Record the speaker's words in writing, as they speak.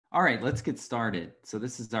All right, let's get started. So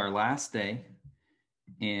this is our last day,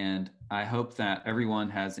 and I hope that everyone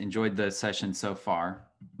has enjoyed the session so far.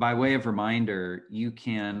 By way of reminder, you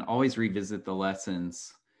can always revisit the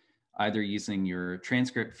lessons either using your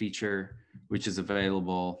transcript feature, which is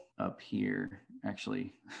available up here.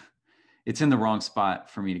 Actually, it's in the wrong spot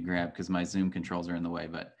for me to grab because my Zoom controls are in the way,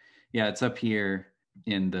 but yeah, it's up here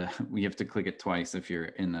we have to click it twice if you're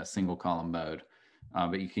in a single column mode.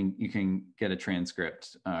 But you can get a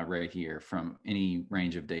transcript right here from any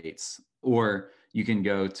range of dates, or you can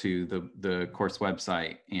go to the course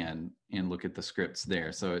website and look at the scripts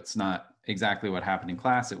there. So it's not exactly what happened in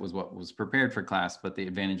class; it was what was prepared for class. But the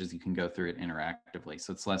advantage is you can go through it interactively,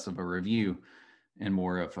 so it's less of a review and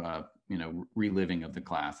more of a reliving of the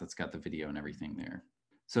class. It's got the video and everything there.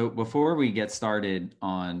 So before we get started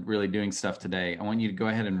on really doing stuff today, I want you to go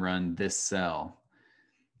ahead and run this cell,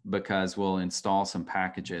 because we'll install some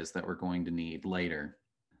packages that we're going to need later.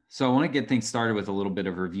 So I want to get things started with a little bit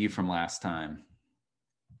of review from last time.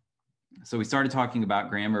 So we started talking about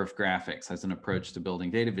grammar of graphics as an approach to building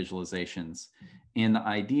data visualizations. And the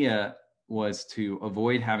idea was to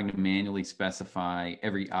avoid having to manually specify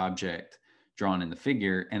every object drawn in the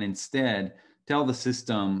figure, and instead tell the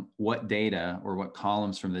system what data or what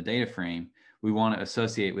columns from the data frame we want to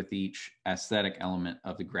associate with each aesthetic element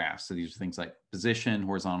of the graph. So these are things like position,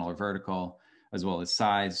 horizontal or vertical, as well as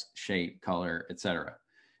size, shape, color, etc.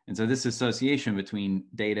 And so this association between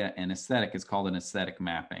data and aesthetic is called an aesthetic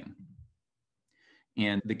mapping.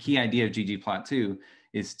 And the key idea of ggplot2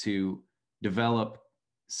 is to develop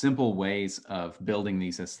simple ways of building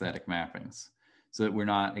these aesthetic mappings so that we're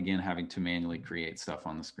not, again, having to manually create stuff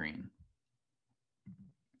on the screen.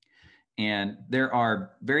 And there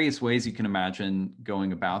are various ways you can imagine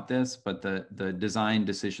going about this, but the design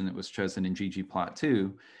decision that was chosen in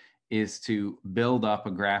ggplot2 is to build up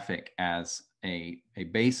a graphic as a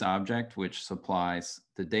base object which supplies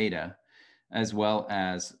the data, as well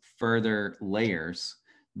as further layers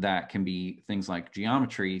that can be things like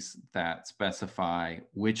geometries that specify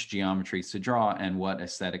which geometries to draw and what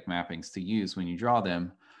aesthetic mappings to use when you draw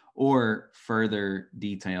them, or further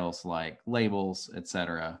details like labels,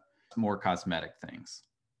 etc., more cosmetic things.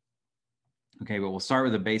 Okay, but we'll start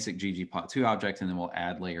with a basic ggplot2 object, and then we'll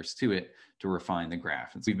add layers to it to refine the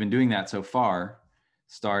graph. And so we've been doing that so far,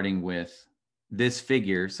 starting with this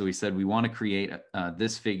figure. So we said we want to create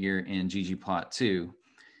this figure in ggplot2,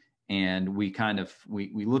 and we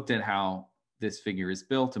looked at how this figure is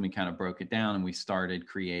built, and we kind of broke it down, and we started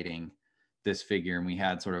creating this figure, and we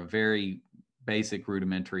had sort of a very basic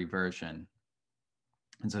rudimentary version.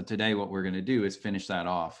 And so today what we're going to do is finish that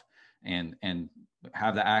off and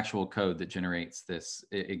have the actual code that generates this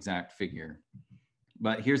exact figure.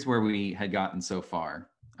 But here's where we had gotten so far.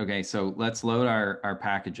 Okay, so let's load our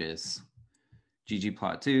packages.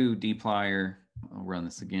 ggplot2, dplyr. I'll run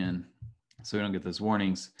this again so we don't get those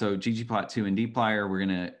warnings. So ggplot2 and dplyr, we're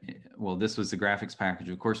gonna, well, this was the graphics package.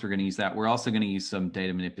 Of course, we're gonna use that. We're also gonna use some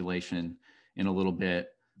data manipulation in a little bit.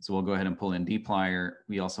 So we'll go ahead and pull in dplyr.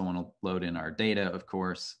 We also wanna load in our data, of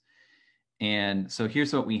course. And so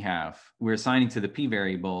here's what we have. We're assigning to the p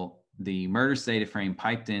variable the murders data frame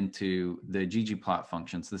piped into the ggplot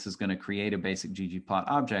function. So this is going to create a basic ggplot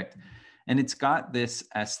object. And it's got this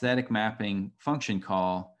aesthetic mapping function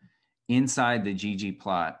call inside the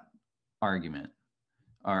ggplot argument,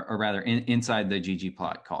 or rather inside the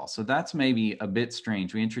ggplot call. So that's maybe a bit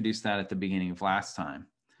strange. We introduced that at the beginning of last time.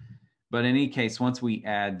 But in any case, once we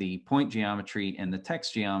add the point geometry and the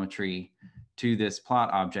text geometry to this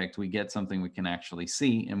plot object, we get something we can actually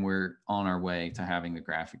see, and we're on our way to having the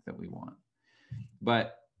graphic that we want.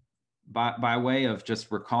 But by way of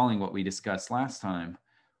just recalling what we discussed last time,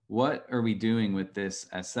 what are we doing with this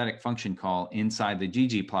aesthetic function call inside the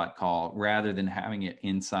ggplot call rather than having it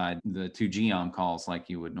inside the two geom calls like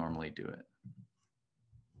you would normally do it?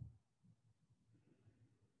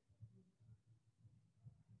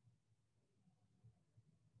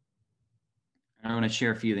 I want to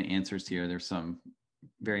share a few of the answers here. There's some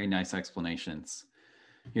very nice explanations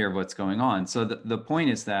here of what's going on. So the point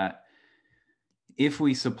is that if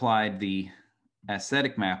we supplied the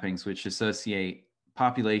aesthetic mappings, which associate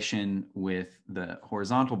population with the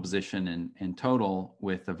horizontal position and total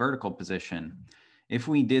with the vertical position, if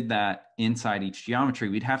we did that inside each geometry,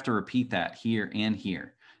 we'd have to repeat that here and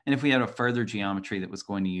here. And if we had a further geometry that was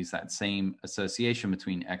going to use that same association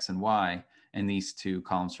between X and Y and these two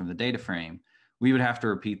columns from the data frame, we would have to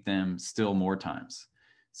repeat them still more times.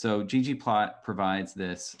 So ggplot provides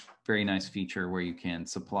this very nice feature where you can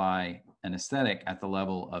supply an aesthetic at the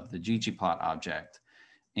level of the ggplot object,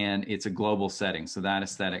 and it's a global setting. So that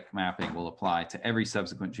aesthetic mapping will apply to every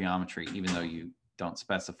subsequent geometry, even though you don't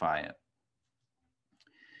specify it.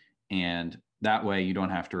 And that way you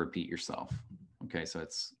don't have to repeat yourself. Okay, so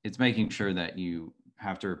it's making sure that you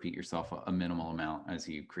have to repeat yourself a minimal amount as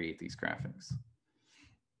you create these graphics.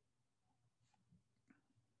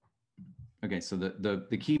 Okay, so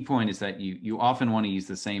the key point is that you often want to use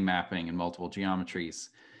the same mapping in multiple geometries,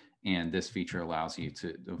 and this feature allows you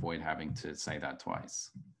to avoid having to say that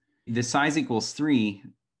twice. The size equals 3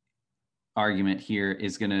 argument here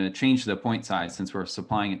is going to change the point size since we're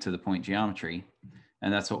supplying it to the point geometry,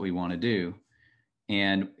 and that's what we want to do.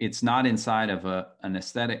 And it's not inside of an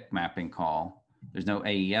aesthetic mapping call. There's no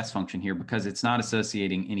AES function here because it's not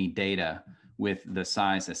associating any data with the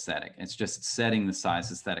size aesthetic. It's just setting the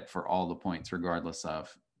size aesthetic for all the points regardless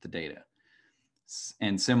of the data.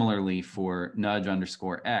 And similarly for nudge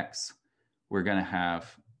underscore X, we're going to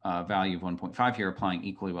have a value of 1.5 here applying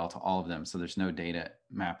equally well to all of them. So there's no data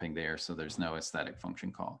mapping there. So there's no aesthetic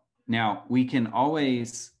function call. Now we can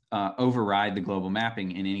always override the global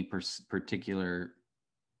mapping in any particular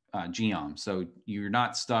geom. So you're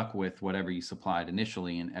not stuck with whatever you supplied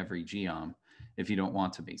initially in every geom if you don't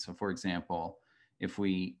want to be. So for example, if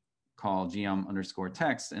we call geom underscore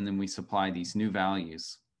text and then we supply these new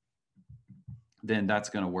values, then that's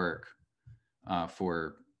going to work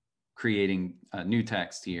for creating a new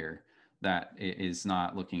text here that is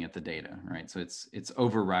not looking at the data, right? So it's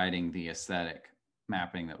overriding the aesthetic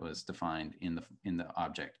mapping that was defined in the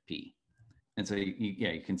object P. And so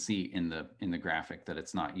you can see in the graphic that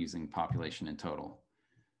it's not using population in total.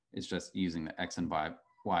 It's just using the X and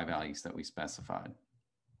Y values that we specified.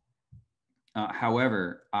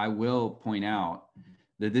 However, I will point out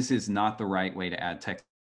that this is not the right way to add text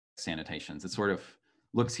annotations. It sort of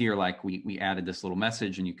looks here like we added this little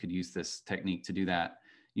message and you could use this technique to do that.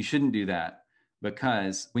 You shouldn't do that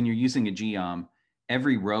because when you're using a geom,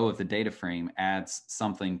 every row of the data frame adds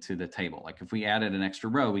something to the table. Like if we added an extra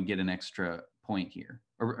row, we'd get an extra point here.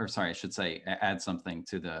 Or sorry, I should say add something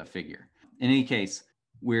to the figure. In any case,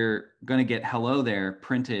 we're going to get hello there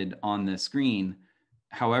printed on the screen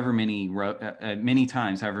however many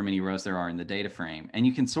times, however many rows there are in the data frame. And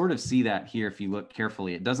you can sort of see that here if you look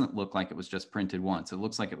carefully. It doesn't look like it was just printed once. It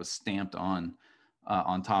looks like it was stamped on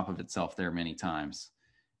top of itself there many times.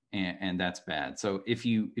 And that's bad. So if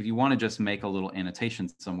you want to just make a little annotation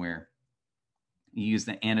somewhere, you use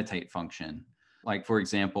the annotate function. Like for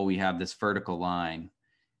example, we have this vertical line,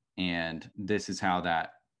 and this is how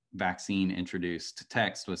that vaccine introduced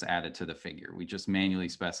text was added to the figure. We just manually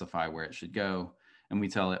specify where it should go, and we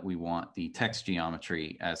tell it we want the text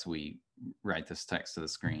geometry as we write this text to the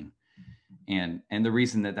screen. And the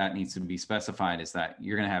reason that needs to be specified is that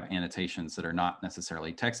you're going to have annotations that are not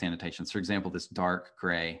necessarily text annotations. For example, this dark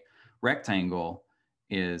gray rectangle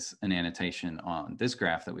is an annotation on this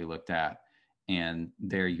graph that we looked at. And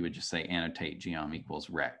there you would just say annotate geom equals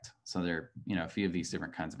rect. So there are a few of these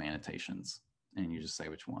different kinds of annotations, and you just say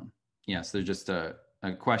which one. Yes, there's just a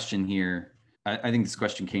question here. I think this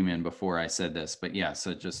question came in before I said this, but yeah,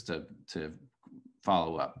 so just to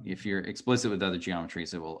follow up. If you're explicit with other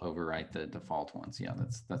geometries, it will overwrite the default ones. Yeah,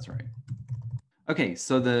 that's right. Okay,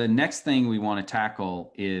 so the next thing we want to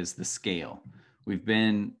tackle is the scale. We've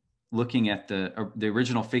been looking at the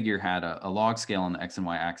original figure had a log scale on the X and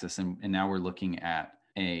Y axis, and now we're looking at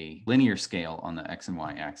a linear scale on the X and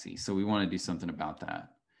Y axes. So we want to do something about that.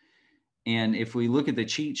 And if we look at the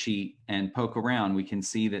cheat sheet and poke around, we can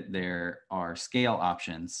see that there are scale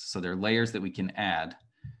options. So there are layers that we can add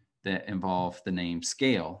that involve the name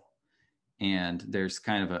scale. And there's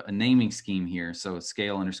kind of a naming scheme here. So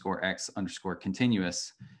scale underscore X underscore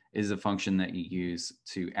continuous is a function that you use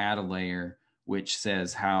to add a layer which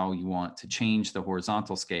says how you want to change the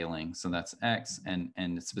horizontal scaling. So that's X, and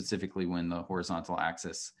specifically when the horizontal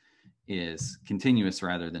axis is continuous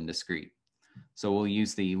rather than discrete. So we'll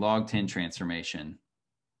use the log 10 transformation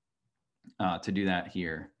to do that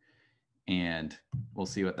here. And we'll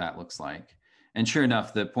see what that looks like. And sure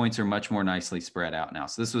enough, the points are much more nicely spread out now.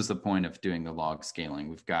 So this was the point of doing the log scaling.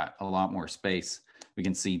 We've got a lot more space. We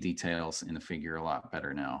can see details in the figure a lot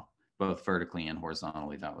better now, both vertically and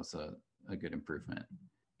horizontally. That was a good improvement.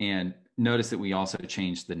 And notice that we also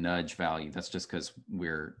changed the nudge value. That's just because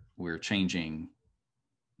we're changing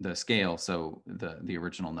the scale, so the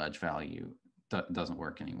original nudge value doesn't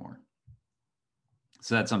work anymore.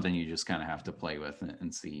 So that's something you just kind of have to play with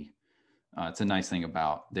and see. It's a nice thing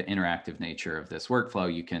about the interactive nature of this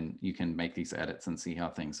workflow. You can make these edits and see how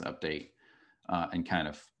things update, and kind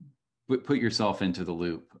of put yourself into the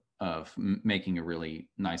loop of making a really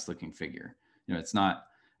nice looking figure. It's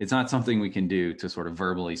not something we can do to sort of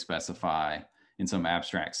verbally specify in some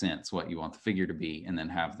abstract sense what you want the figure to be, and then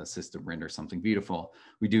have the system render something beautiful.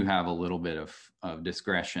 We do have a little bit of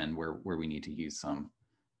discretion where we need to use some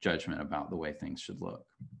judgment about the way things should look.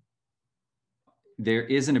 There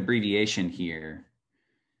is an abbreviation here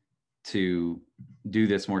to do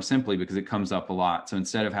this more simply because it comes up a lot. So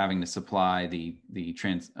instead of having to supply the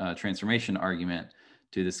transformation argument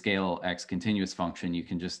to the scale x continuous function, you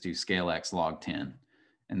can just do scale x log 10,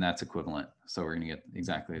 and that's equivalent. So we're going to get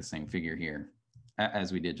exactly the same figure here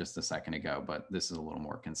as we did just a second ago, but this is a little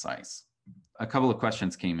more concise. A couple of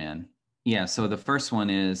questions came in. Yeah, so the first one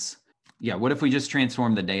is, yeah, what if we just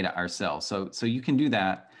transform the data ourselves? So you can do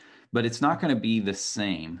that, but it's not going to be the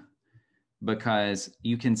same, because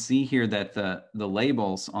you can see here that the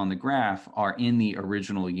labels on the graph are in the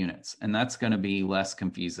original units, and that's going to be less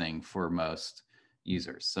confusing for most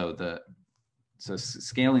users. So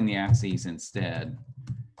scaling the axes instead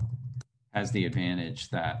has the advantage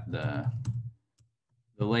that the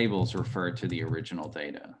labels refer to the original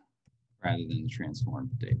data rather than the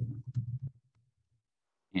transformed data.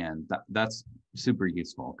 And that's super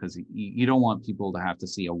useful, because you don't want people to have to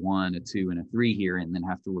see a 1, a 2, and a 3 here and then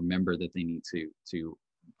have to remember that they need to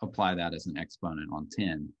apply that as an exponent on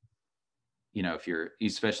 10. You know,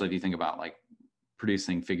 especially if you think about like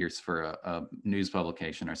producing figures for a news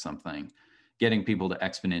publication or something, getting people to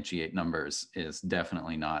exponentiate numbers is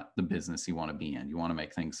definitely not the business you want to be in. You want to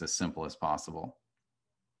make things as simple as possible.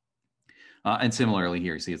 And similarly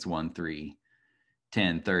here, you see it's 1, 3,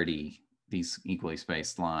 10, 30, these equally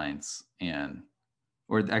spaced lines,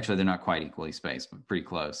 or actually they're not quite equally spaced, but pretty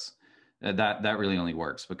close. That really only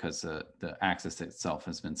works because the axis itself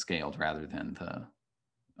has been scaled rather than the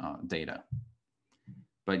data.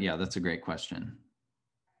 But yeah, that's a great question.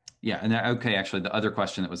 Yeah, and okay, actually the other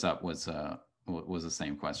question that was up was the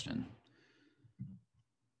same question.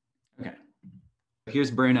 Okay, here's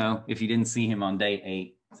Bruno. If you didn't see him on day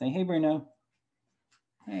 8, say, hey, Bruno.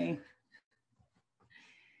 Hey.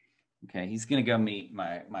 Okay, he's gonna go meet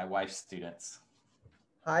my wife's students.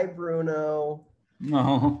 Hi, Bruno.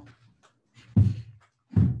 No.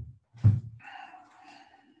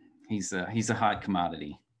 He's a hot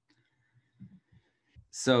commodity.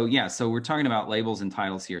 So yeah, so we're talking about labels and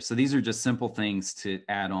titles here. So these are just simple things to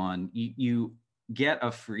add on. You get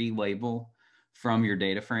a free label from your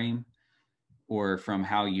data frame or from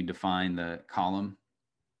how you define the column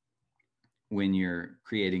when you're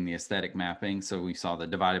creating the aesthetic mapping. So we saw the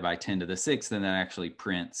divided by 10 to the 6th, and that actually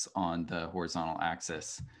prints on the horizontal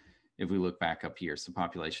axis. If we look back up here, so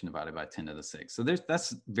population divided by 10 to the 6th. So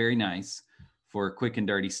that's very nice for quick and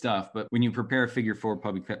dirty stuff. But when you prepare a figure for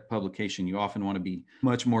publication, you often want to be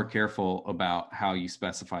much more careful about how you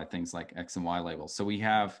specify things like X and Y labels. So we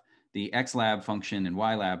have the XLab function and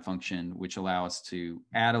YLab function, which allow us to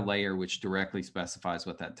add a layer which directly specifies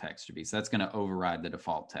what that text should be. So that's going to override the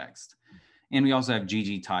default text. And we also have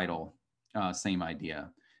GG title, same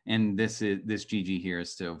idea. And this GG here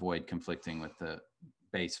is to avoid conflicting with the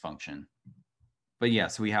base function. But yeah,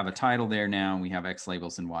 so we have a title there now, and we have X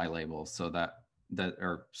labels and Y labels, so that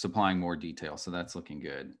are supplying more detail. So that's looking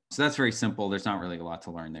good. So that's very simple. There's not really a lot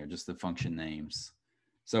to learn there, just the function names.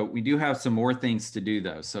 So we do have some more things to do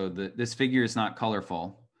though. So this figure is not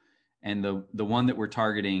colorful, and the one that we're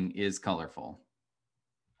targeting is colorful.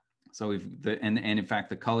 So and in fact,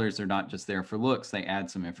 the colors are not just there for looks, they add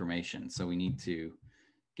some information. So we need to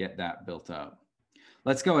get that built up.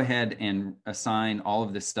 Let's go ahead and assign all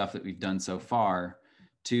of this stuff that we've done so far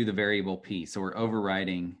to the variable P. So we're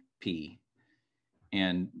overriding P.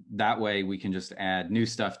 And that way we can just add new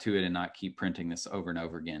stuff to it and not keep printing this over and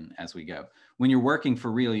over again as we go. When you're working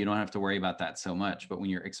for real, you don't have to worry about that so much. But when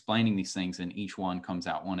you're explaining these things and each one comes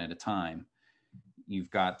out one at a time, you've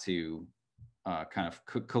got to kind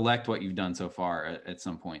of collect what you've done so far at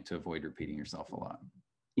some point to avoid repeating yourself a lot.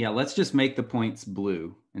 Yeah, let's just make the points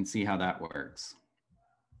blue and see how that works.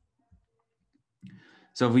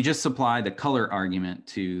 So if we just supply the color argument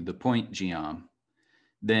to the point geom,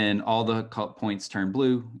 then all the points turn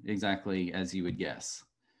blue, exactly as you would guess.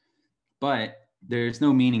 But there's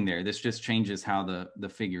no meaning there. This just changes how the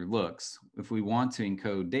figure looks. If we want to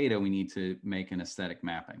encode data, we need to make an aesthetic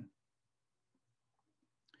mapping.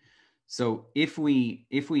 So if we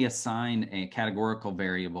assign a categorical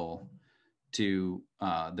variable to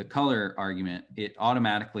the color argument, it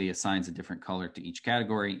automatically assigns a different color to each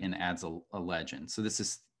category and adds a legend. So this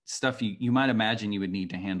is stuff you might imagine you would need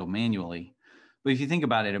to handle manually. But if you think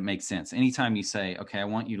about it, it makes sense. Anytime you say, okay, I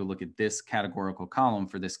want you to look at this categorical column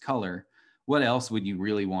for this color, what else would you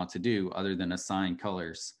really want to do other than assign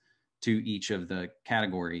colors to each of the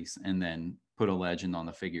categories and then put a legend on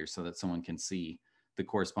the figure so that someone can see the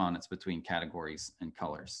correspondence between categories and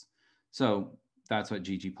colors? So that's what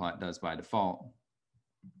ggplot does by default.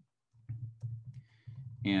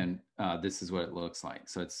 And this is what it looks like.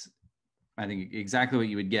 So it's, I think, exactly what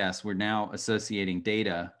you would guess. We're now associating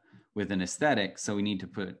data with an aesthetic. So we need to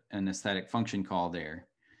put an aesthetic function call there.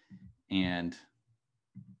 And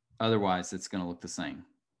otherwise, it's going to look the same.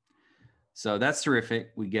 So that's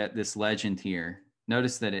terrific. We get this legend here.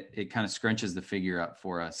 Notice that it kind of scrunches the figure up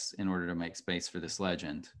for us in order to make space for this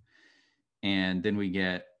legend. And then we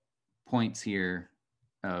get points here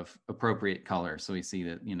of appropriate color. So we see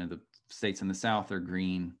that, the states in the South are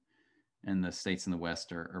green and the states in the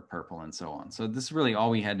West are purple and so on. So this is really all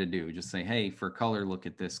we had to do. Just say, hey, for color, look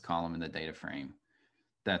at this column in the data frame.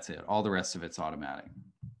 That's it. All the rest of it's automatic.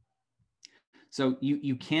 So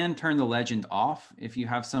you can turn the legend off if you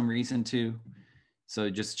have some reason to. So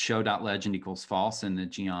just show.legend equals false in the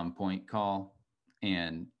geom point call,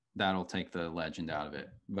 and that'll take the legend out of it.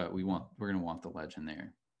 But we're going to want the legend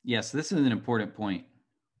there. Yes, this is an important point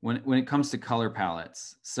when it comes to color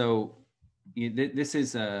palettes. So this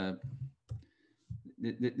is a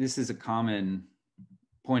common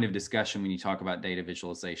point of discussion when you talk about data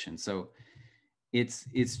visualization. So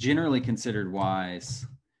it's generally considered wise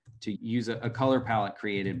to use a color palette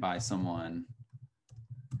created by someone,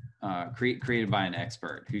 created by an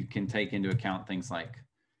expert who can take into account things like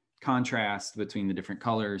contrast between the different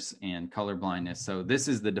colors and color blindness. So this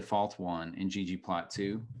is the default one in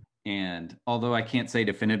ggplot2. And although I can't say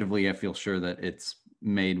definitively, I feel sure that it's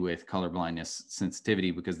made with color blindness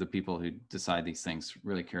sensitivity, because the people who decide these things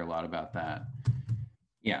really care a lot about that.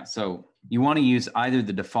 Yeah, so you want to use either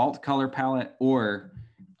the default color palette or,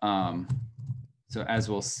 so as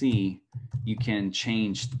we'll see, you can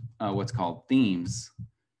change what's called themes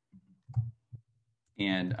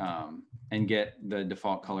and get the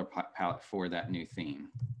default color palette for that new theme.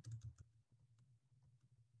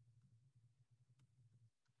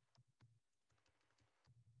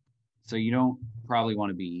 So you don't probably want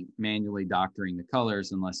to be manually doctoring the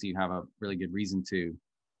colors unless you have a really good reason to.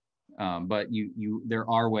 But there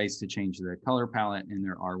are ways to change the color palette, and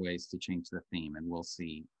there are ways to change the theme, and we'll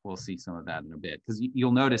see some of that in a bit, because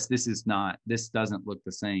you'll notice this doesn't look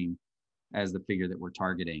the same as the figure that we're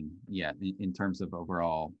targeting yet in terms of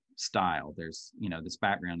overall style. There's, this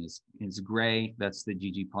background is gray. That's the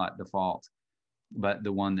ggplot default, but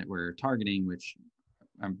the one that we're targeting, which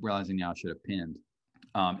I'm realizing now I should have pinned,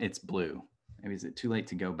 it's blue. Maybe is it too late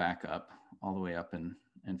to go back up all the way up and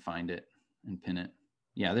find it and pin it?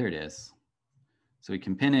 Yeah, there it is. So we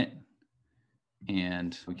can pin it,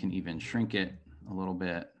 and we can even shrink it a little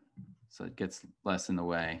bit so it gets less in the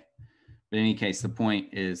way. But in any case, the point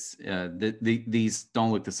is these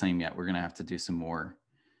don't look the same yet. We're going to have to do some more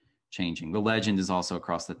changing. The legend is also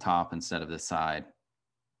across the top instead of the side.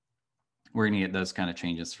 We're going to get those kind of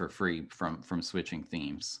changes for free from switching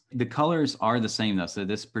themes. The colors are the same though, so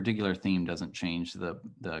this particular theme doesn't change the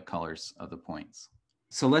colors of the points.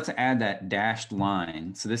 So let's add that dashed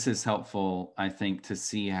line. So this is helpful, I think, to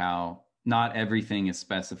see how not everything is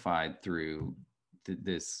specified through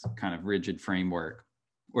this kind of rigid framework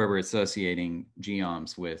where we're associating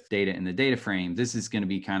geoms with data in the data frame. This is going to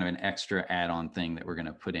be kind of an extra add-on thing that we're going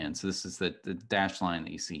to put in. So this is the dashed line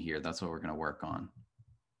that you see here. That's what we're going to work on.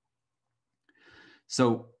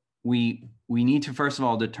 So we need to, first of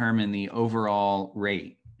all, determine the overall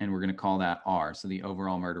rate, and we're going to call that R. So the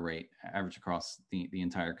overall murder rate average across the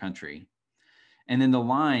entire country. And then the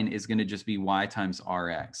line is going to just be Y times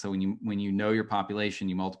RX. So when you know your population,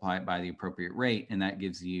 you multiply it by the appropriate rate, and that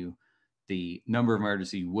gives you the number of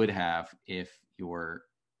murders you would have if your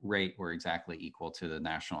rate were exactly equal to the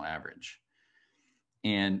national average.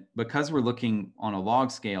 And because we're looking on a log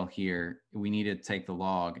scale here, we need to take the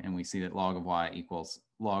log, and we see that log of Y equals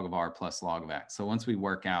log of R plus log of X. So once we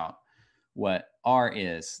work out what R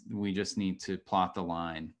is, we just need to plot the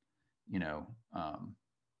line,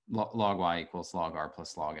 log Y equals log R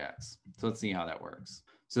plus log X. So let's see how that works.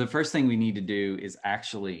 So the first thing we need to do is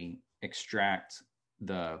actually extract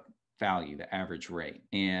the value, the average rate.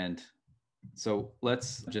 And so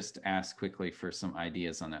let's just ask quickly for some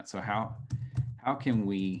ideas on that. So how can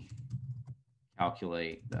we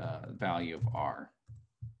calculate the value of R?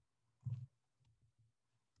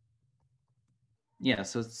 Yeah,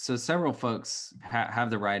 so several folks have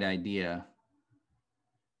the right idea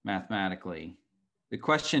mathematically. The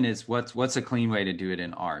question is, what's a clean way to do it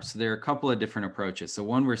in R? So there are a couple of different approaches. So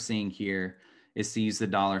one we're seeing here is to use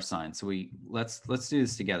the $sign. So let's do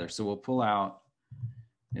this together. So we'll pull out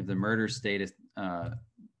the murders data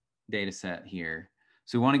set here.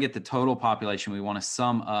 So we want to get the total population. We want to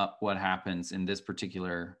sum up what happens in this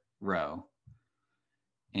particular row,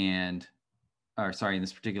 in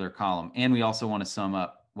this particular column. And we also want to sum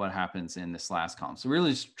up what happens in this last column. So we're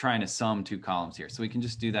really just trying to sum two columns here. So we can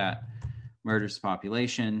just do that murders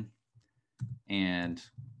population and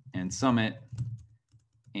sum it,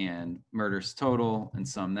 and murders total and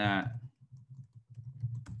sum that.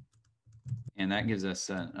 And that gives us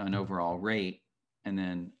an overall rate. And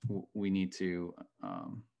then we need to,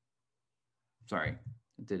 sorry,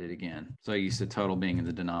 I did it again. So I used the total being in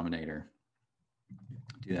the denominator.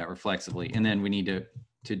 Do that reflexively. And then we need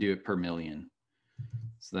to do it per million.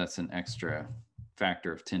 So that's an extra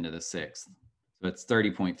factor of 10 to the 6th. So it's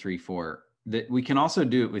 30.34. That we can also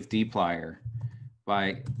do it with dplyr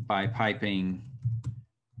by piping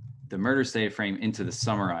the murders data frame into the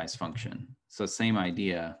summarize function. So same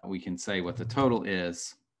idea, we can say what the total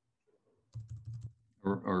is,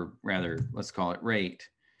 or rather, let's call it rate,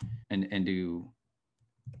 and do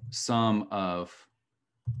sum of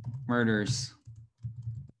murders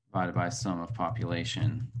divided by sum of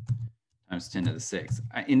population times 10 to the 6th.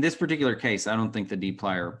 In this particular case, I don't think the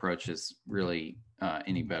dplyr approach is really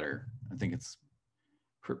any better. I think it's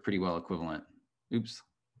pretty well equivalent. Oops.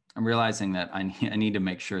 I'm realizing that I need to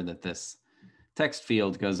make sure that this text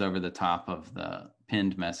field goes over the top of the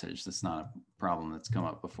pinned message. That's not a problem that's come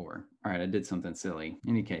up before. All right, I did something silly. In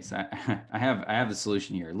any case, I have the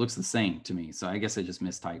solution here. It looks the same to me, so I guess I just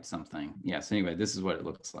mistyped something. Yes, anyway, this is what it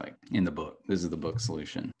looks like in the book. This is the book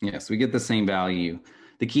solution. Yes, we get the same value.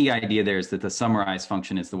 The key idea there is that the summarize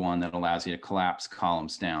function is the one that allows you to collapse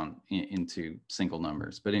columns down into single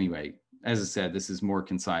numbers. But anyway, as I said, this is more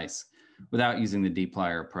concise without using the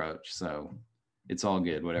dplyr approach. So it's all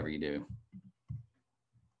good, whatever you do.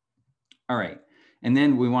 All right. And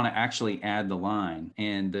then we want to actually add the line.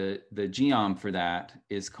 And the geom for that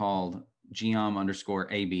is called geom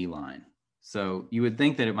underscore AB line. So you would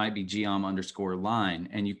think that it might be geom underscore line,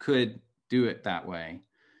 and you could do it that way.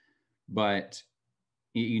 But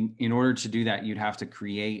in order to do that, you'd have to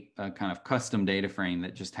create a kind of custom data frame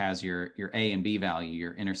that just has your A and B value,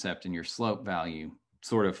 your intercept and your slope value,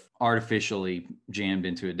 sort of artificially jammed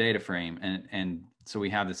into a data frame. And so we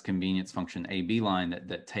have this convenience function AB line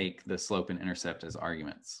that take the slope and intercept as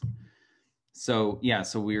arguments. So yeah,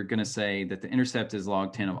 so we're going to say that the intercept is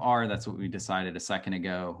log 10 of R. That's what we decided a second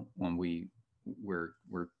ago when we're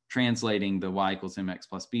translating the y equals mx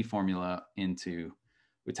plus b formula into,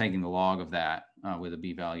 we're taking the log of that with a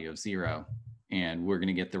b value of 0, and we're going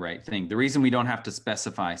to get the right thing. The reason we don't have to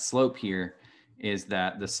specify slope here is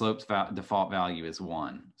that the slope's default value is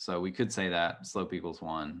 1. So we could say that slope equals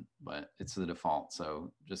 1, but it's the default.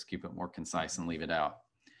 So just keep it more concise and leave it out.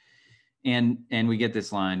 And we get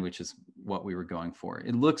this line, which is what we were going for.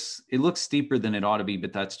 It looks steeper than it ought to be,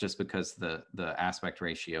 but that's just because the aspect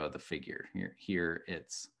ratio of the figure. Here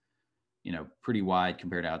it's, you know, pretty wide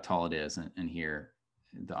compared to how tall it is, and here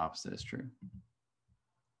the opposite is true.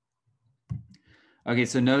 Okay,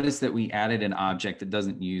 so notice that we added an object that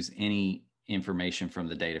doesn't use any information from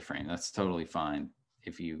the data frame. That's totally fine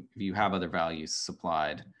if you have other values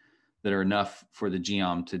supplied that are enough for the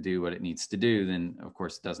geom to do what it needs to do, then of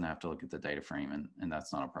course it doesn't have to look at the data frame, and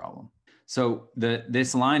that's not a problem. So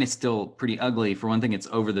this line is still pretty ugly. For one thing, it's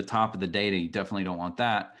over the top of the data. You definitely don't want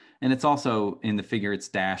that. And it's also in the figure, it's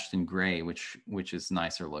dashed in gray, which is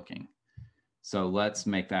nicer looking. So let's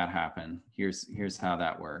make that happen. Here's how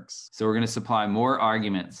that works. So we're going to supply more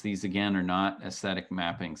arguments. These again are not aesthetic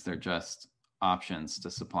mappings. They're just options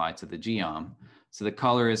to supply to the geom. So the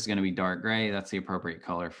color is going to be dark gray. That's the appropriate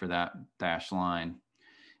color for that dashed line.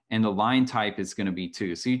 And the line type is going to be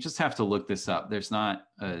 2. So you just have to look this up. There's not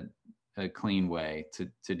a clean way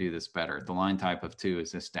to do this better. The line type of 2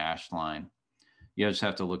 is this dashed line. You just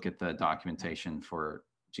have to look at the documentation for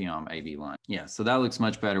geom AB line. Yeah, so that looks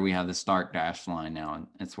much better. We have this dark dashed line now, and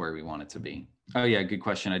it's where we want it to be. Oh yeah, good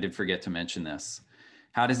question. I did forget to mention this.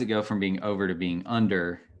 How does it go from being over to being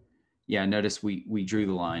under? Yeah, notice we drew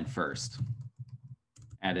the line first.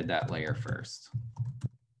 Added that layer first.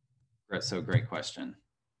 So great question.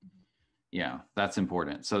 Yeah, that's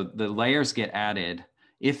important. So the layers get added.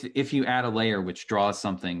 If you add a layer which draws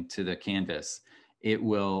something to the canvas, it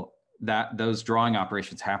will, those drawing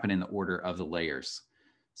operations happen in the order of the layers.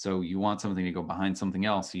 So you want something to go behind something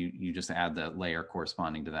else, you just add the layer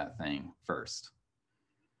corresponding to that thing first.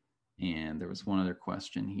 And there was one other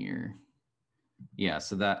question here. Yeah,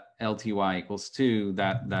 so that LTY equals 2,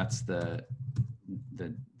 that's the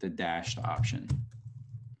dashed option.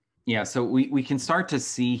 Yeah, so we can start to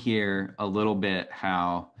see here a little bit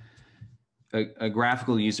how a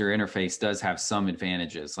graphical user interface does have some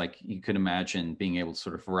advantages. Like you could imagine being able to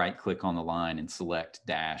sort of right click on the line and select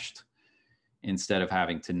dashed instead of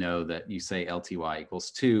having to know that you say LTY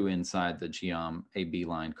equals 2 inside the geom AB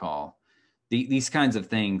line call. These kinds of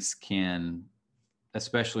things can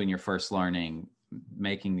especially in your first learning,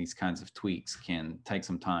 making these kinds of tweaks can take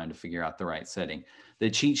some time to figure out the right setting. The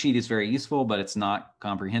cheat sheet is very useful, but it's not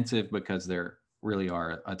comprehensive because there really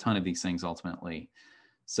are a ton of these things ultimately.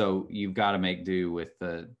 So you've got to make do with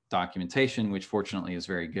the documentation, which fortunately is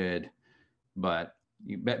very good. But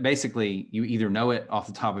basically, you either know it off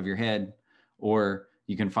the top of your head, or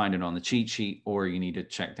you can find it on the cheat sheet, or you need to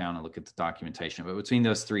check down and look at the documentation. But between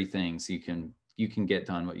those three things, you can get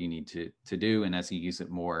done what you need to do. And as you use it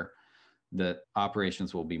more, the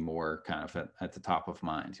operations will be more kind of at the top of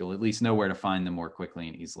mind. You'll at least know where to find them more quickly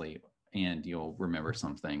and easily, and you'll remember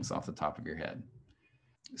some things off the top of your head.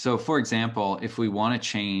 So for example, if we want to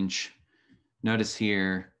change, notice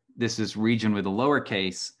here, this is region with a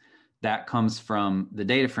lowercase. That comes from the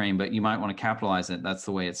data frame, but you might want to capitalize it. That's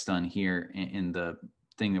the way it's done here in the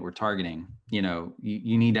thing that we're targeting. You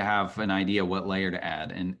need to have an idea what layer to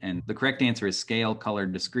add. And the correct answer is scale, color,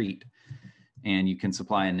 discrete. And you can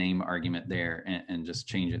supply a name argument there and just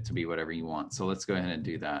change it to be whatever you want. So let's go ahead and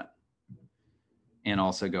do that. And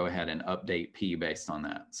also go ahead and update P based on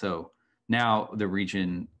that. So now the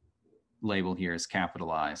region label here is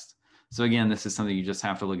capitalized. So again, this is something you just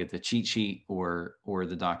have to look at the cheat sheet or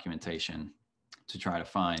the documentation to try to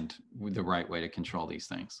find the right way to control these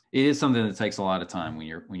things. It is something that takes a lot of time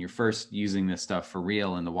when you're first using this stuff for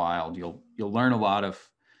real in the wild. You'll learn a lot of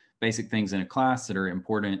basic things in a class that are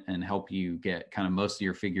important and help you get kind of most of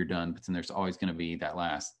your figure done. But then there's always going to be that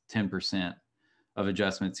last 10% of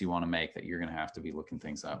adjustments you want to make that you're going to have to be looking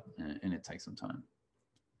things up, and it takes some time.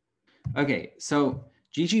 Okay, so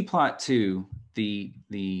ggplot2,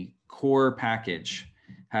 the core package,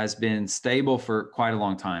 has been stable for quite a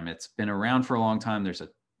long time. It's been around for a long time. There's an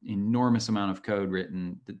enormous amount of code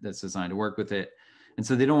written that's designed to work with it. And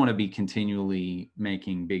so they don't want to be continually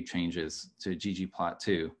making big changes to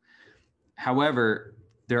ggplot2. However,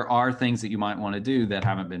 there are things that you might want to do that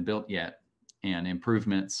haven't been built yet, and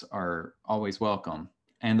improvements are always welcome.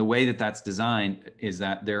 And the way that that's designed is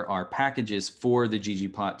that there are packages for the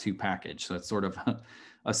ggplot2 package. So it's sort of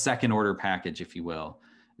a second order package, if you will.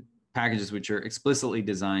 Packages which are explicitly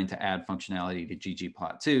designed to add functionality to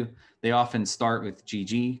ggplot2. They often start with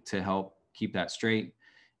GG to help keep that straight.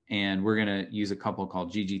 And we're going to use a couple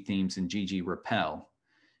called ggthemes and ggRepel.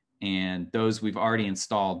 And those we've already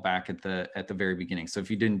installed back at the very beginning. So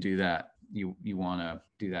if you didn't do that, you want to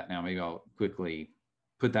do that now. Maybe I'll quickly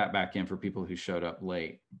put that back in for people who showed up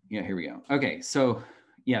late. Yeah, here we go. Okay, so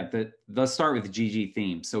yeah, let's start with the GG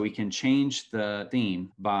theme. So we can change the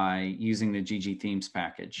theme by using the GG themes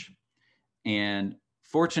package. And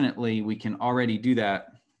fortunately, we can already do that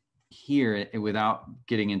here without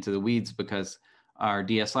getting into the weeds, because our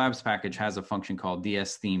DS Labs package has a function called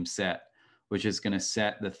DS theme set, which is going to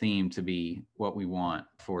set the theme to be what we want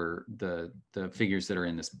for the figures that are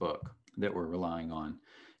in this book that we're relying on.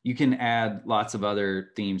 You can add lots of other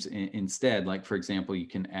themes instead. Like, for example, you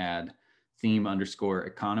can add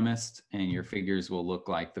theme_economist, and your figures will look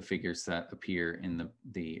like the figures that appear in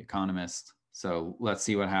the Economist. So let's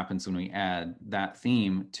see what happens when we add that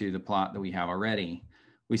theme to the plot that we have already.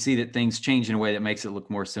 We see that things change in a way that makes it look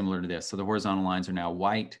more similar to this. So the horizontal lines are now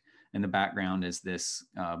white, and the background is this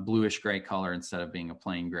bluish gray color instead of being a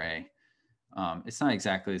plain gray. It's not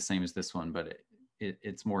exactly the same as this one, but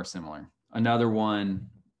it's more similar. Another one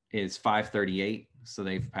is 538. So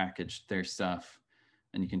they've packaged their stuff,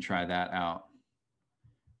 and you can try that out.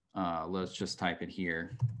 Let's just type it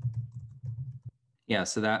here. Yeah,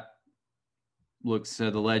 so that looks, so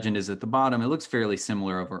the legend is at the bottom. It looks fairly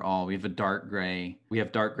similar overall. We have a dark gray. We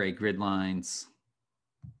have dark gray grid lines.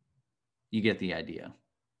 You get the idea,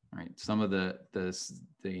 right? Some of the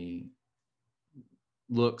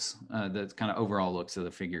looks, the kind of overall looks of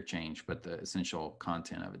the figure change, but the essential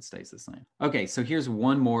content of it stays the same. Okay, so here's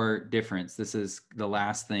one more difference. This is the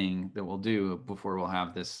last thing that we'll do before we'll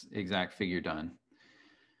have this exact figure done.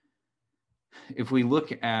 If we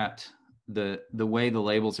look at the way the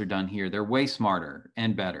labels are done here, they're way smarter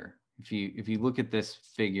and better. If you look at this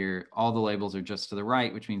figure, all the labels are just to the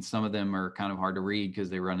right, which means some of them are kind of hard to read because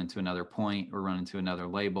they run into another point or run into another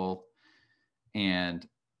label, and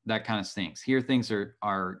that kind of stinks. Here, things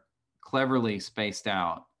are cleverly spaced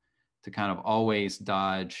out to kind of always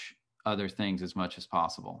dodge other things as much as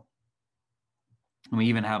possible. And we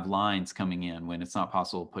even have lines coming in when it's not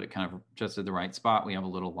possible to put it kind of just at the right spot. We have a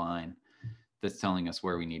little line that's telling us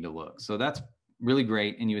where we need to look. So that's really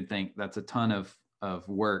great. And you would think that's a ton of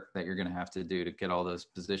work that you're going to have to do to get all those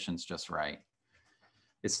positions just right.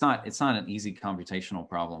 It's not an easy computational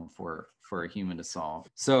problem for a human to solve.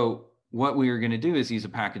 So what we are going to do is use a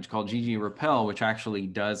package called ggRepel, which actually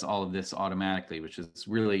does all of this automatically, which is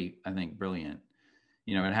really, I think, brilliant.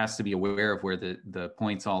 You know, it has to be aware of where the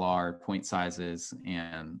points all are, point sizes,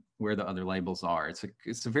 and where the other labels are.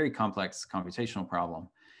 It's a very complex computational problem.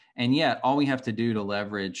 And yet all we have to do to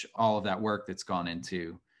leverage all of that work that's gone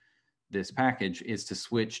into this package is to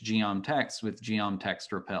switch geom text with geom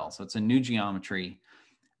text repel. So it's a new geometry,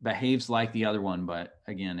 behaves like the other one, but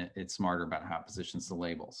again, it's smarter about how it positions the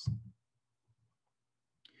labels.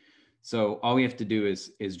 So all we have to do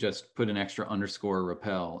is just put an extra underscore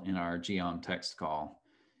repel in our geom text call,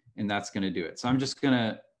 and that's going to do it. So I'm just going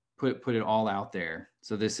to put it all out there.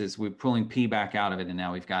 So this is, we're pulling P back out of it, and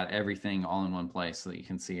now we've got everything all in one place so that you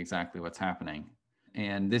can see exactly what's happening.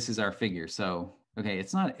 And this is our figure. So, okay,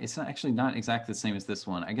 it's actually not exactly the same as this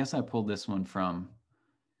one. I guess I pulled this one from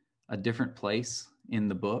a different place in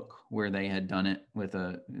the book where they had done it with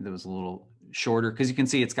that was a little shorter, because you can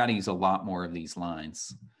see it's got to use a lot more of these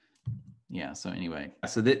lines. Yeah, so anyway,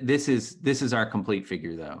 so this is our complete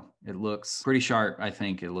figure, though. It looks pretty sharp. I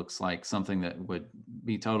think it looks like something that would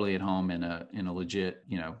be totally at home in a legit,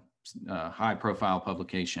 you know, high profile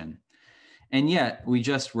publication. And yet we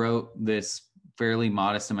just wrote this fairly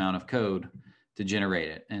modest amount of code to generate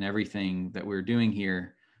it. And everything that we're doing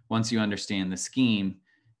here, once you understand the scheme,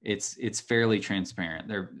 it's fairly transparent.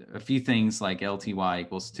 There are a few things like LTY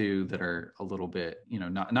equals 2 that are a little bit, you know,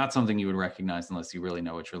 not something you would recognize unless you really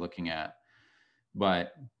know what you're looking at.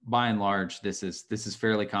 But by and large, this is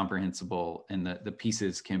fairly comprehensible, and the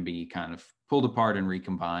pieces can be kind of pulled apart and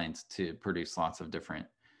recombined to produce lots of different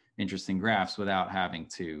interesting graphs without having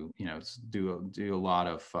to, you know, do a lot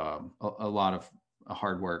of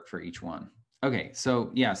hard work for each one. Okay,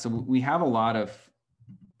 so yeah, so we have a lot of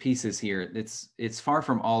pieces here. It's far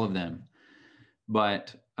from all of them,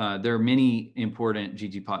 but there are many important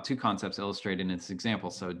ggplot2 concepts illustrated in this example.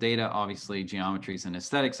 So data, obviously, geometries and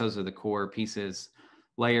aesthetics, those are the core pieces.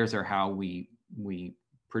 Layers are how we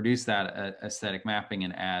produce that aesthetic mapping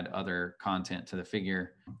and add other content to the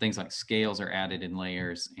figure. Things like scales are added in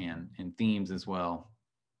layers and themes as well.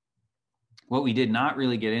 What we did not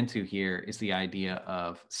really get into here is the idea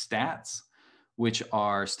of stats, which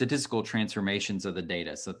are statistical transformations of the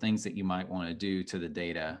data. So things that you might want to do to the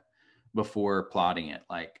data before plotting it.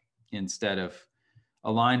 Like instead of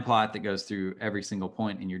a line plot that goes through every single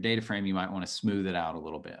point in your data frame, you might want to smooth it out a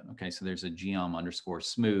little bit. Okay, so there's a geom underscore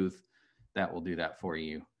smooth that will do that for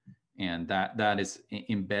you. And that is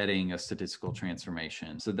embedding a statistical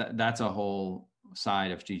transformation. So that's a whole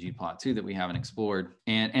side of ggplot2 that we haven't explored.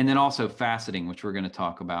 And then also faceting, which we're going to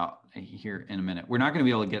talk about here in a minute. We're not going to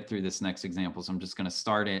be able to get through this next example, so I'm just going to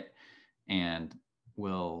start it and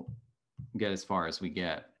we'll get as far as we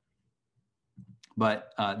get.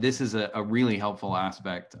 But this is a really helpful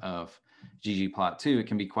aspect of ggplot2. It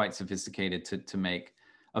can be quite sophisticated to make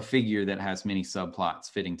a figure that has many subplots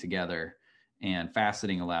fitting together. And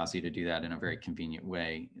faceting allows you to do that in a very convenient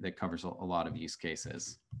way that covers a lot of use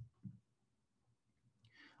cases.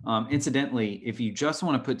 Incidentally, if you just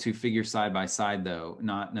want to put two figures side by side, though,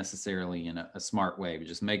 not necessarily in a smart way, but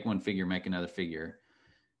just make one figure, make another figure,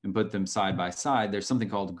 and put them side by side, there's something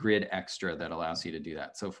called Grid Extra that allows you to do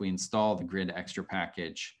that. So if we install the Grid Extra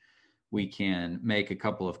package, we can make a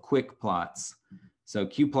couple of quick plots. So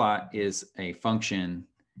qplot is a function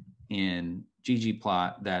in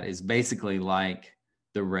ggplot that is basically like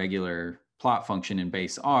the regular plot function in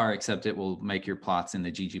base R, except it will make your plots in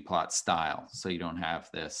the ggplot style. So you don't have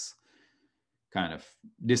this kind of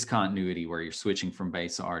discontinuity where you're switching from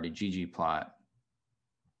base R to ggplot.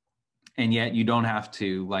 And yet you don't have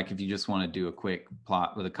to, like if you just want to do a quick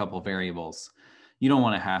plot with a couple of variables, you don't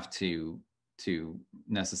want to have to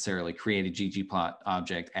necessarily create a ggplot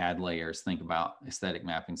object, add layers, think about aesthetic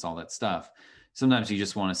mappings, all that stuff. Sometimes you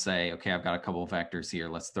just want to say, okay, I've got a couple of vectors here,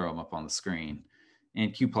 let's throw them up on the screen.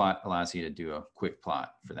 And qplot allows you to do a quick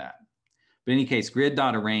plot for that. But in any case,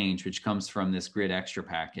 grid.arrange, which comes from this grid extra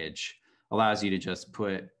package, allows you to just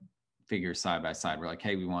put figures side by side. We're like,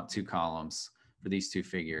 hey, we want two columns for these two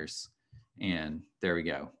figures. And there we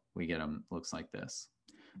go. We get them, looks like this.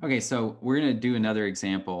 Okay, so we're going to do another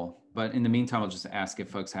example, but in the meantime, I'll just ask if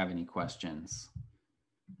folks have any questions,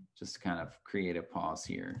 just to kind of create a pause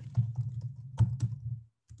here.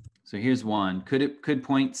 So here's one. Could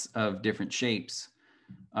points of different shapes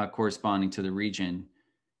corresponding to the region?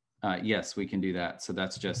 Yes, we can do that. So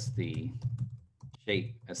that's just the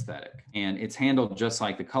shape aesthetic. And it's handled just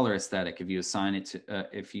like the color aesthetic. If you assign it to,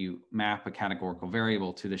 if you map a categorical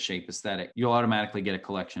variable to the shape aesthetic, you'll automatically get a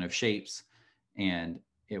collection of shapes, and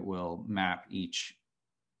it will map each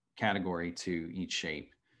category to each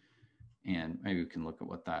shape. And maybe we can look at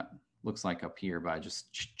what that looks like up here by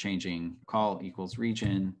just changing call equals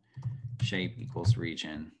region, shape equals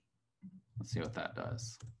region. Let's see what that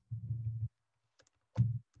does.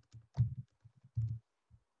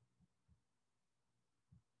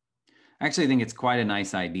 actually think it's quite a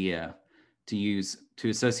nice idea to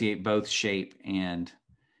associate both shape and,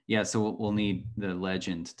 yeah, so we'll need the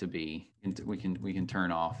legend to be, we can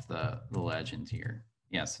turn off the legend here.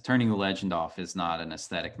 Yeah, so turning the legend off is not an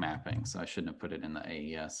aesthetic mapping, so I shouldn't have put it in the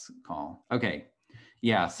AES call. Okay,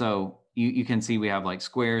 yeah, so you can see we have like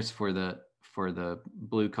squares for the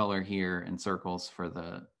blue color here and circles for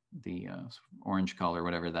the orange color,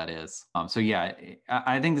 whatever that is. So yeah,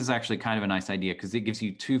 I think this is actually kind of a nice idea because it gives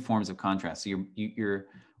you two forms of contrast. So you're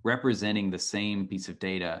representing the same piece of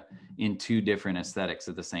data in two different aesthetics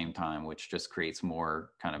at the same time, which just creates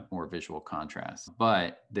more visual contrast.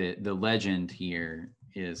 But the legend here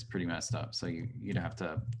is pretty messed up. So you'd have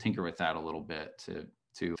to tinker with that a little bit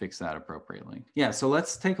to fix that appropriately. Yeah, so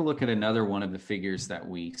let's take a look at another one of the figures that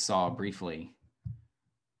we saw briefly.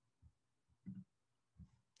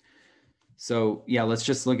 So yeah, let's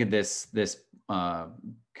just look at this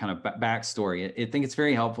kind of backstory. I think it's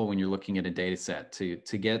very helpful when you're looking at a data set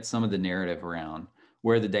to get some of the narrative around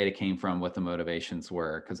where the data came from, what the motivations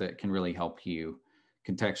were, because it can really help you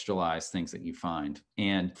contextualize things that you find.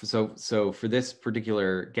 And so for this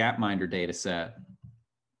particular Gapminder data set,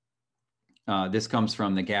 this comes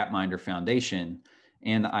from the Gapminder Foundation,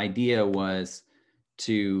 and the idea was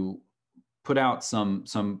to put out some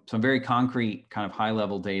very concrete kind of high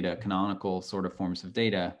level data, canonical sort of forms of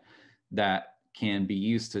data that can be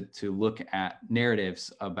used to look at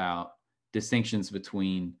narratives about distinctions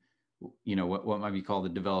between, what might be called the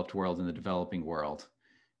developed world and the developing world,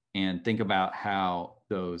 and think about how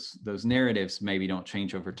those narratives maybe don't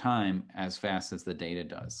change over time as fast as the data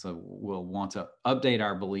does. So we'll want to update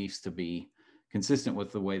our beliefs to be consistent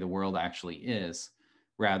with the way the world actually is,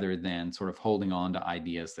 rather than sort of holding on to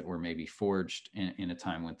ideas that were maybe forged in a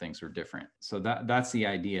time when things were different. So that's the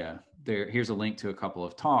idea. Here's a link to a couple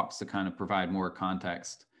of talks to kind of provide more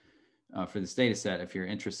context for this data set if you're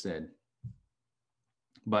interested.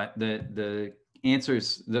 But the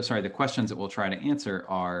questions that we'll try to answer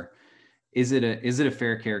are, is it a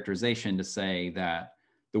fair characterization to say that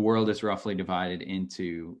the world is roughly divided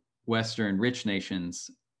into Western rich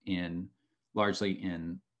nations largely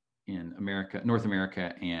in America, North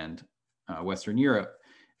America, and Western Europe,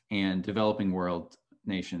 and developing world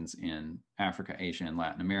nations in Africa, Asia, and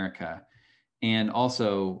Latin America? And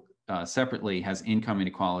also separately, has income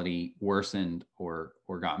inequality worsened or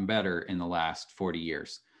gotten better in the last 40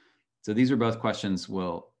 years? So these are both questions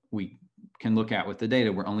we can look at with the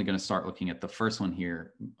data. We're only going to start looking at the first one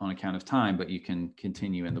here on account of time, but you can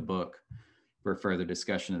continue in the book for further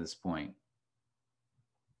discussion at this point.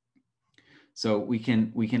 So we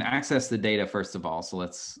can access the data first of all. So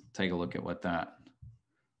let's take a look at what that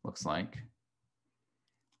looks like.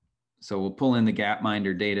 So we'll pull in the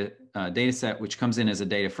Gapminder data set, which comes in as a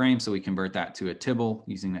data frame. So we convert that to a tibble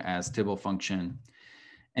using the as tibble function.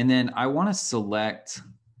 And then I want to select,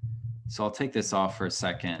 so I'll take this off for a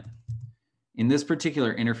second. In this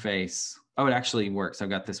particular interface, oh, it actually works. I've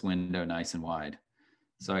got this window nice and wide.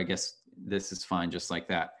 So I guess this is fine just like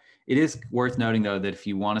that. It is worth noting, though, that if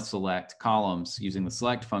you want to select columns using the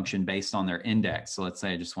select function based on their index, so let's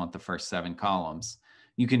say I just want the first 7 columns,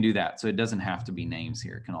 you can do that. So it doesn't have to be names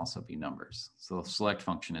here. It can also be numbers. So the select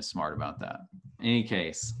function is smart about that. In any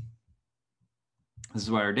case, this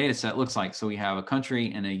is what our data set looks like. So we have a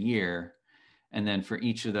country and a year. And then for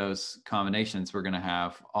each of those combinations, we're going to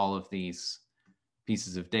have all of these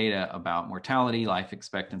pieces of data about mortality, life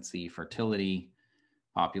expectancy, fertility,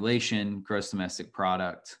 population, gross domestic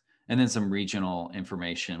product, and then some regional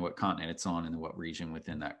information, what continent it's on and what region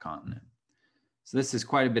within that continent. So this is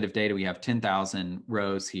quite a bit of data. We have 10,000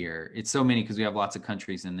 rows here. It's so many because we have lots of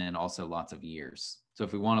countries and then also lots of years. So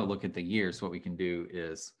if we want to look at the years, what we can do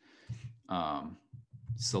is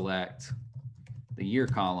select the year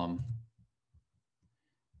column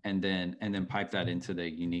and then pipe that into the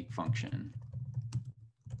unique function.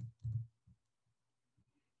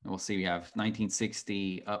 And we'll see we have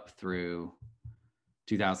 1960 up through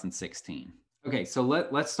 2016. Okay, so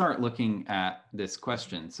let's start looking at this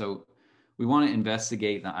question. So we want to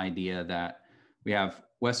investigate the idea that we have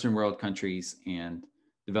Western world countries and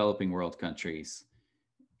developing world countries,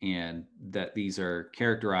 and that these are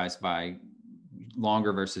characterized by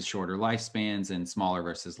longer versus shorter lifespans and smaller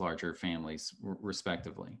versus larger families,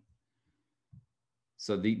 respectively.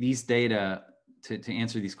 So these data, to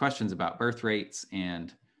answer these questions about birth rates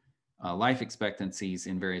and life expectancies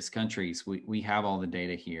in various countries, we have all the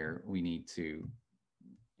data here. We need to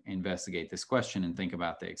investigate this question and think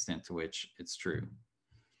about the extent to which it's true.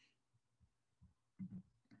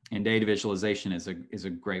 And data visualization is a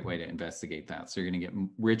great way to investigate that. So you're going to get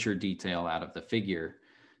richer detail out of the figure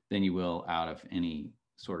than you will out of any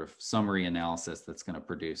sort of summary analysis that's going to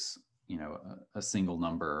produce, you know, a single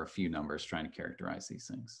number or a few numbers trying to characterize these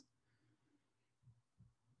things.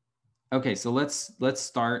 Okay, so let's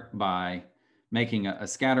start by making a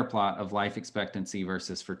scatter plot of life expectancy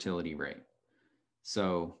versus fertility rate.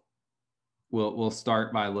 So we'll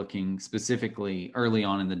start by looking specifically early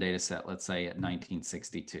on in the data set, let's say at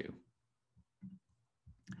 1962.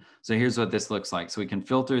 So here's what this looks like. So we can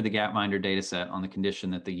filter the Gapminder data set on the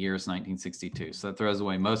condition that the year is 1962. So that throws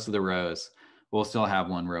away most of the rows. We'll still have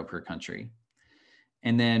one row per country.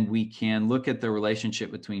 And then we can look at the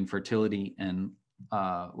relationship between fertility and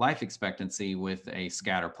life expectancy with a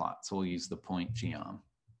scatter plot. So we'll use the point geom.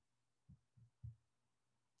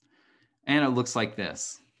 And it looks like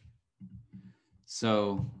this.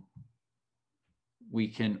 So we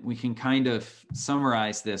can kind of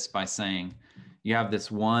summarize this by saying you have this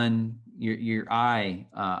one, your eye,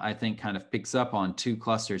 I think, kind of picks up on two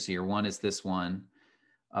clusters here. One is this one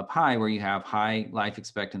up high where you have high life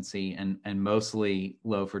expectancy and mostly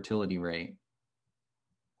low fertility rate.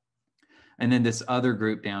 And then this other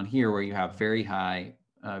group down here where you have very high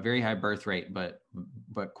birth rate, but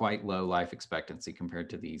quite low life expectancy compared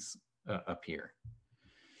to these up here.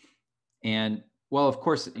 And well, of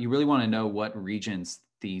course, you really want to know what regions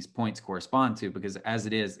these points correspond to, because as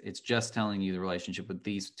it is, it's just telling you the relationship with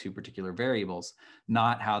these two particular variables,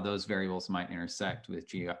 not how those variables might intersect with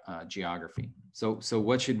geography. So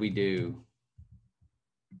what should we do?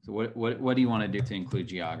 So what do you want to do to include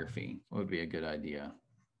geography? What would be a good idea?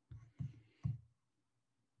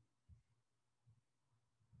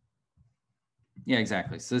 Yeah,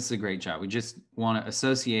 exactly. So this is a great job. We just want to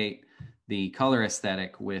associate the color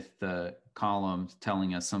aesthetic with the column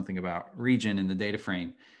telling us something about region in the data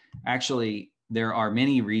frame. Actually, there are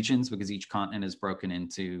many regions because each continent is broken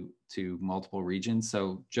into multiple regions.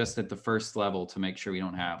 So just at the first level, to make sure we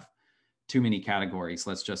don't have too many categories,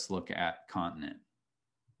 let's just look at continent.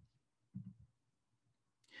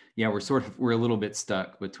 Yeah, we're a little bit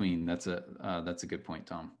stuck between. That's a good point,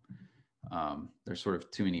 Tom. There's sort of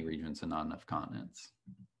too many regions and not enough continents.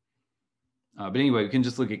 But anyway, we can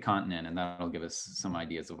just look at continent and that'll give us some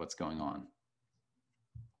ideas of what's going on.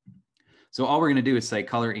 So all we're going to do is say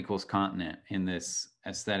color equals continent in this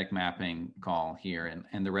aesthetic mapping call here,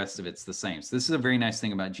 and the rest of it's the same. So this is a very nice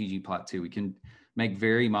thing about ggplot2. We can make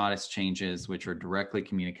very modest changes which are directly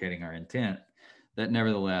communicating our intent that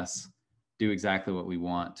nevertheless do exactly what we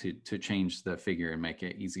want to change the figure and make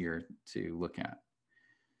it easier to look at.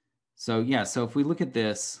 So yeah, so if we look at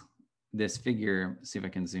this figure, see if I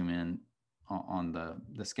can zoom in on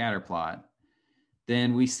the scatter plot,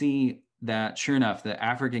 then we see that sure enough, the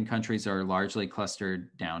African countries are largely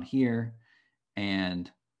clustered down here.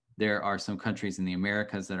 And there are some countries in the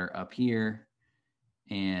Americas that are up here.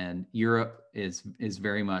 And Europe is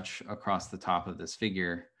very much across the top of this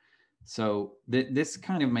figure. So this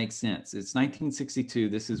kind of makes sense. It's 1962.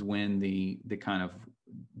 This is when the kind of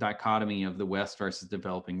dichotomy of the West versus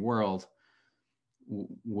developing world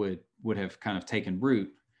would have kind of taken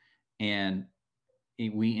root. And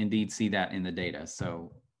we indeed see that in the data.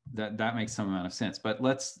 So that makes some amount of sense. But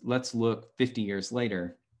let's look 50 years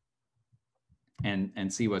later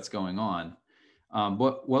and see what's going on.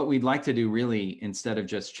 What we'd like to do really, instead of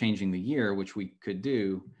just changing the year, which we could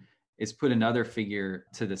do, is put another figure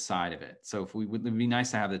to the side of it. So if it'd be nice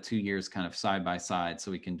to have the 2 years kind of side by side so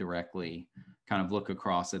we can directly kind of look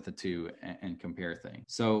across at the two and compare things.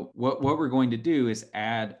 So what we're going to do is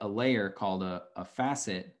add a layer called a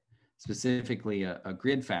facet, specifically a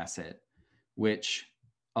grid facet, which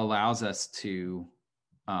allows us to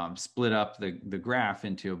split up the graph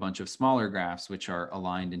into a bunch of smaller graphs, which are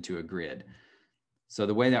aligned into a grid. So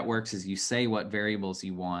the way that works is you say what variables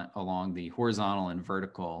you want along the horizontal and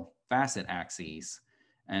vertical facet axes,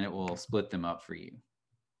 and it will split them up for you.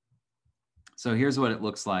 So here's what it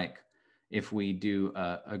looks like if we do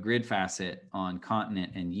a grid facet on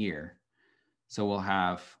continent and year. So we'll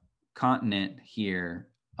have continent here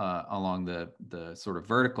along the sort of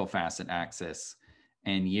vertical facet axis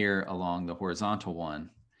and year along the horizontal one.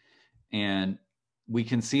 And we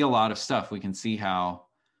can see a lot of stuff. We can see how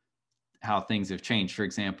things have changed. For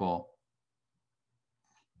example,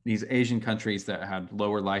 these Asian countries that had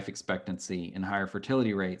lower life expectancy and higher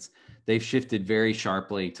fertility rates, they've shifted very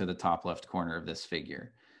sharply to the top left corner of this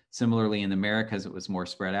figure. Similarly, in the Americas, it was more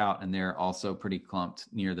spread out, and they're also pretty clumped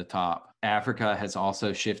near the top. Africa has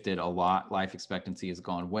also shifted a lot. Life expectancy has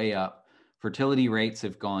gone way up. Fertility rates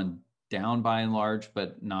have gone down by and large,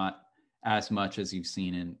 but not as much as you've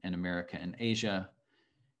seen in America and Asia,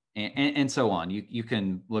 and so on. You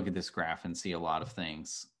can look at this graph and see a lot of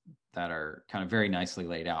things that are kind of very nicely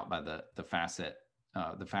laid out by the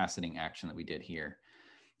faceting action that we did here.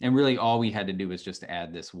 And really all we had to do was just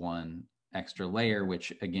add this one extra layer,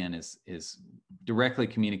 which again is directly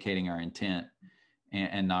communicating our intent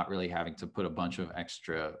and not really having to put a bunch of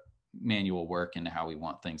extra manual work into how we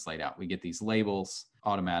want things laid out. We get these labels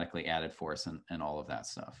automatically added for us and all of that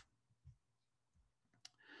stuff.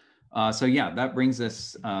 So yeah, that brings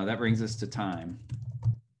us to time.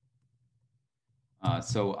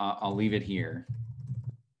 So I'll leave it here.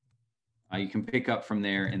 You can pick up from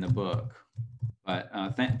there in the book.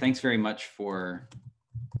 But thanks very much for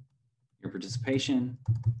your participation.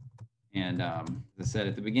 And as I said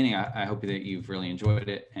at the beginning, I hope that you've really enjoyed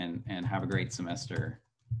it and have a great semester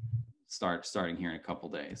starting here in a couple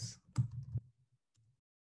days.